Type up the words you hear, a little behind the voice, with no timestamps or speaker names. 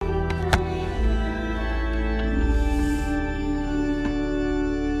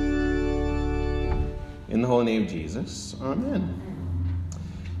In the holy name of Jesus, amen.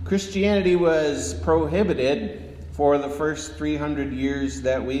 Christianity was prohibited for the first 300 years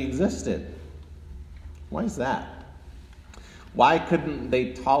that we existed. Why is that? Why couldn't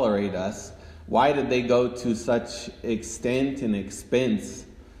they tolerate us? Why did they go to such extent and expense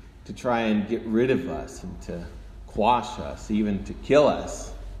to try and get rid of us and to quash us, even to kill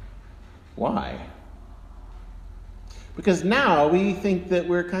us? Why? Because now we think that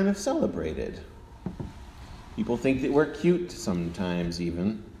we're kind of celebrated. People think that we're cute sometimes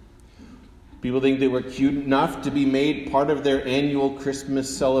even. People think that we're cute enough to be made part of their annual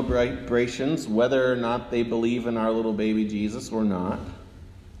Christmas celebrations, whether or not they believe in our little baby Jesus or not.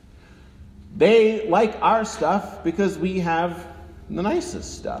 They like our stuff because we have the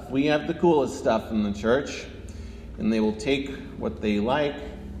nicest stuff. We have the coolest stuff in the church. And they will take what they like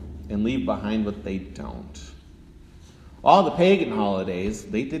and leave behind what they don't. All the pagan holidays,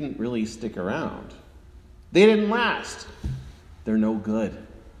 they didn't really stick around. They didn't last. They're no good.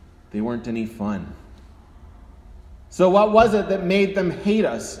 They weren't any fun. So what was it that made them hate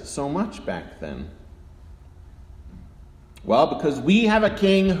us so much back then? Well, because we have a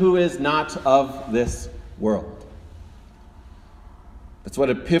king who is not of this world. That's what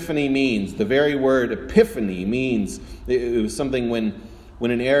epiphany means. The very word epiphany means it was something when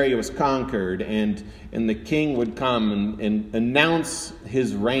an area was conquered and the king would come and announce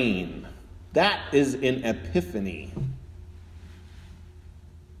his reign. That is an epiphany.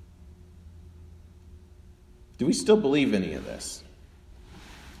 Do we still believe any of this?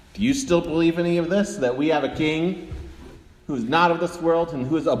 Do you still believe any of this? That we have a king who is not of this world and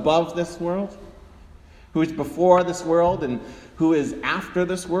who is above this world? Who is before this world and who is after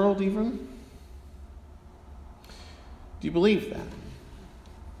this world even? Do you believe that?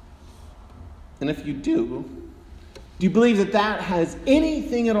 And if you do you believe that that has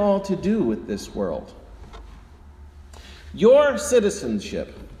anything at all to do with this world? Your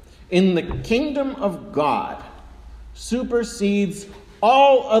citizenship in the kingdom of God supersedes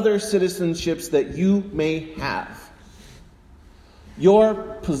all other citizenships that you may have. Your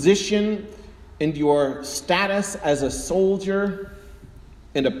position and your status as a soldier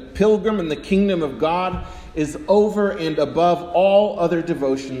and a pilgrim in the kingdom of God is over and above all other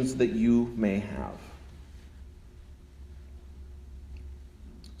devotions that you may have.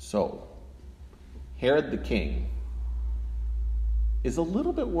 So, Herod the king is a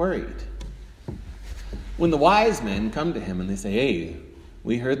little bit worried when the wise men come to him and they say, "Hey,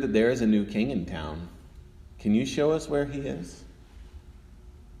 we heard that there is a new king in town. Can you show us where he is?"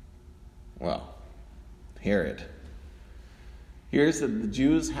 Well, Herod hears that the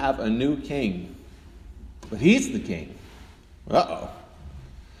Jews have a new king, but he's the king. Uh-oh.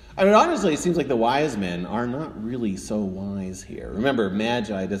 I mean, honestly, it seems like the wise men are not really so wise here. Remember,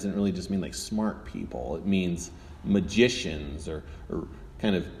 magi doesn't really just mean like smart people. It means magicians or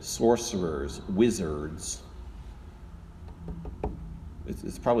kind of sorcerers, wizards.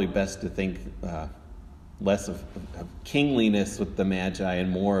 It's probably best to think less of kingliness with the Magi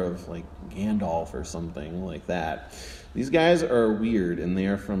and more of like Gandalf or something like that. These guys are weird and they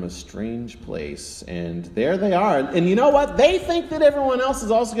are from a strange place. And there they are. And you know what? They think that everyone else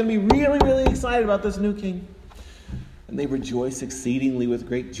is also going to be really, really excited about this new king. And they rejoice exceedingly with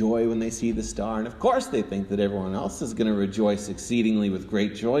great joy when they see the star. And of course they think that everyone else is going to rejoice exceedingly with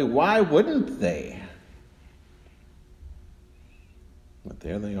great joy. Why wouldn't they? But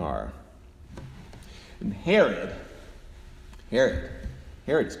there they are. And Herod's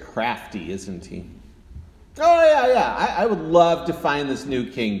crafty, isn't he? Oh, yeah. I would love to find this new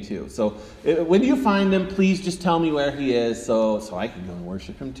king, too. So when you find him, please just tell me where he is so I can go and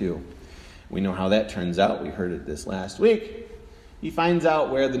worship him, too. We know how that turns out. We heard it this last week. He finds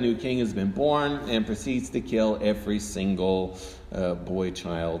out where the new king has been born and proceeds to kill every single boy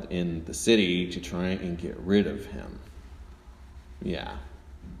child in the city to try and get rid of him. Yeah.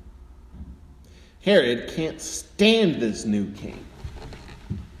 Herod can't stand this new king.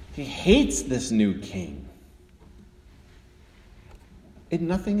 He hates this new king. And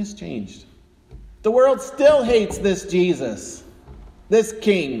nothing has changed. The world still hates this Jesus, this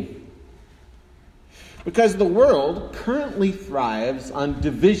king. Because the world currently thrives on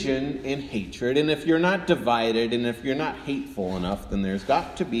division and hatred. And if you're not divided and if you're not hateful enough, then there's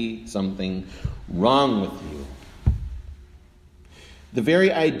got to be something wrong with you. The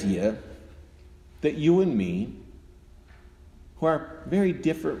very idea that you and me, who are very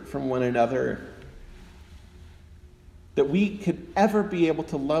different from one another, that we could ever be able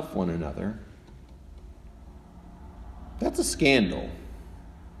to love one another, that's a scandal.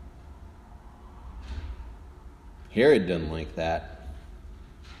 Herod doesn't like that.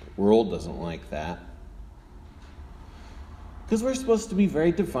 The world doesn't like that. Because we're supposed to be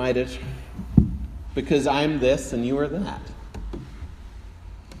very divided, because I'm this and you are that.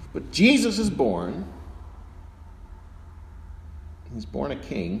 But Jesus is born. He's born a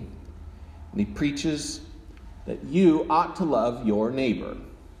king, and he preaches that you ought to love your neighbor. And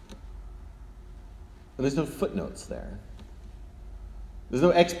there's no footnotes there. There's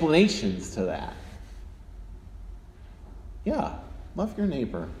no explanations to that. Yeah, love your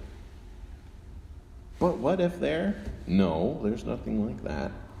neighbor. But what if there? No, there's nothing like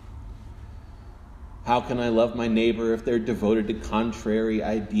that. How can I love my neighbor if they're devoted to contrary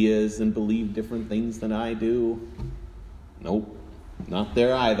ideas and believe different things than I do? Nope, not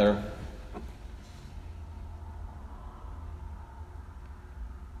there either.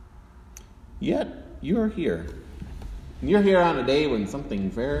 Yet, you're here. You're here on a day when something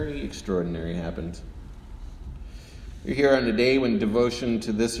very extraordinary happened. You're here on a day when devotion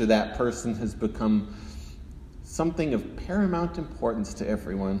to this or that person has become something of paramount importance to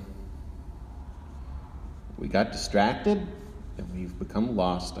everyone. We got distracted, and we've become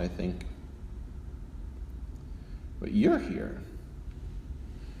lost, I think. But you're here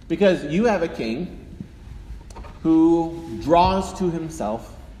because you have a king who draws to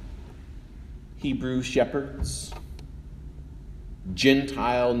himself Hebrew shepherds,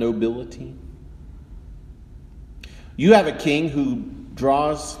 Gentile nobility. You have a king who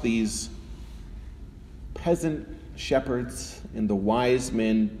draws these peasant shepherds and the wise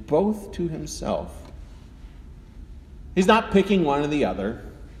men both to himself. He's not picking one or the other.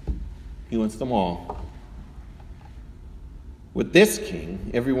 He wants them all. With this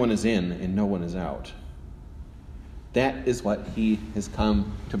king, everyone is in and no one is out. That is what he has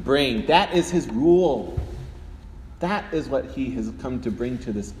come to bring. That is his rule. That is what he has come to bring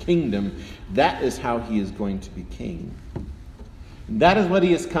to this kingdom. That is how he is going to be king. That is what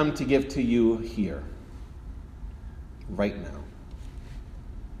he has come to give to you here, right now.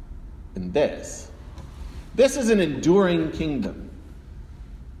 And this is an enduring kingdom.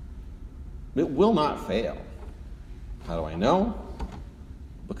 It will not fail. How do I know?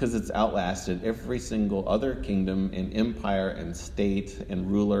 Because it's outlasted every single other kingdom and empire and state and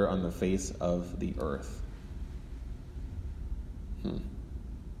ruler on the face of the earth.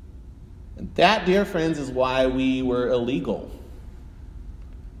 And that, dear friends, is why we were illegal.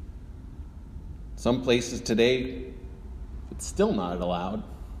 Some places today, it's still not allowed.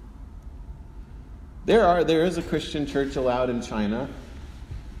 There is a Christian church allowed in China.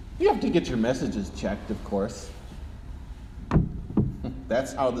 You have to get your messages checked, of course.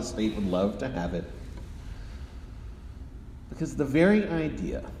 That's how the state would love to have it. Because the very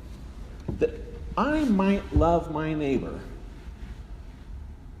idea that I might love my neighbor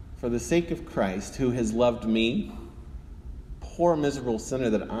for the sake of Christ, who has loved me, poor miserable sinner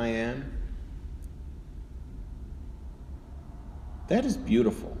that I am, that is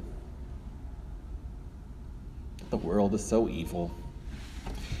beautiful. The world is so evil.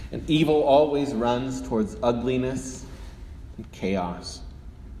 And evil always runs towards ugliness and chaos.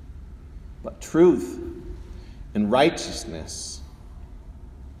 But truth and righteousness,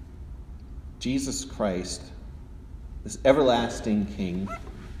 Jesus Christ, this everlasting King,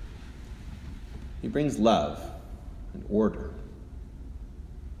 he brings love and order.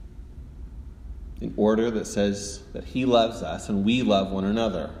 An order that says that he loves us and we love one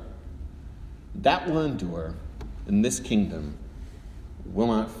another. That will endure, and this kingdom will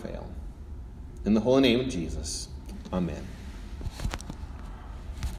not fail. In the holy name of Jesus, amen.